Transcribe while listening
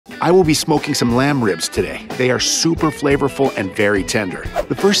I will be smoking some lamb ribs today. They are super flavorful and very tender.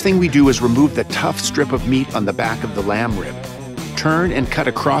 The first thing we do is remove the tough strip of meat on the back of the lamb rib. Turn and cut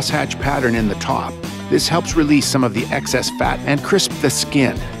a crosshatch pattern in the top. This helps release some of the excess fat and crisp the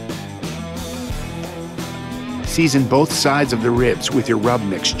skin. Season both sides of the ribs with your rub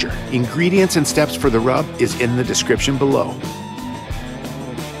mixture. Ingredients and steps for the rub is in the description below.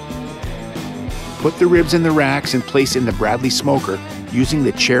 Put the ribs in the racks and place in the Bradley smoker using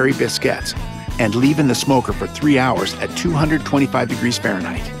the cherry biscuits, and leave in the smoker for 3 hours at 225 degrees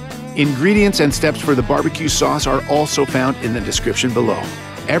Fahrenheit. Ingredients and steps for the barbecue sauce are also found in the description below.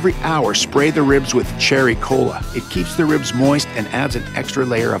 Every hour, spray the ribs with cherry cola. It keeps the ribs moist and adds an extra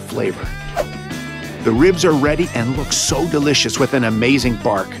layer of flavor. The ribs are ready and look so delicious with an amazing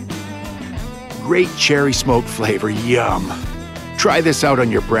bark. Great cherry smoked flavor, yum! Try this out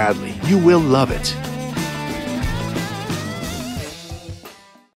on your Bradley. You will love it.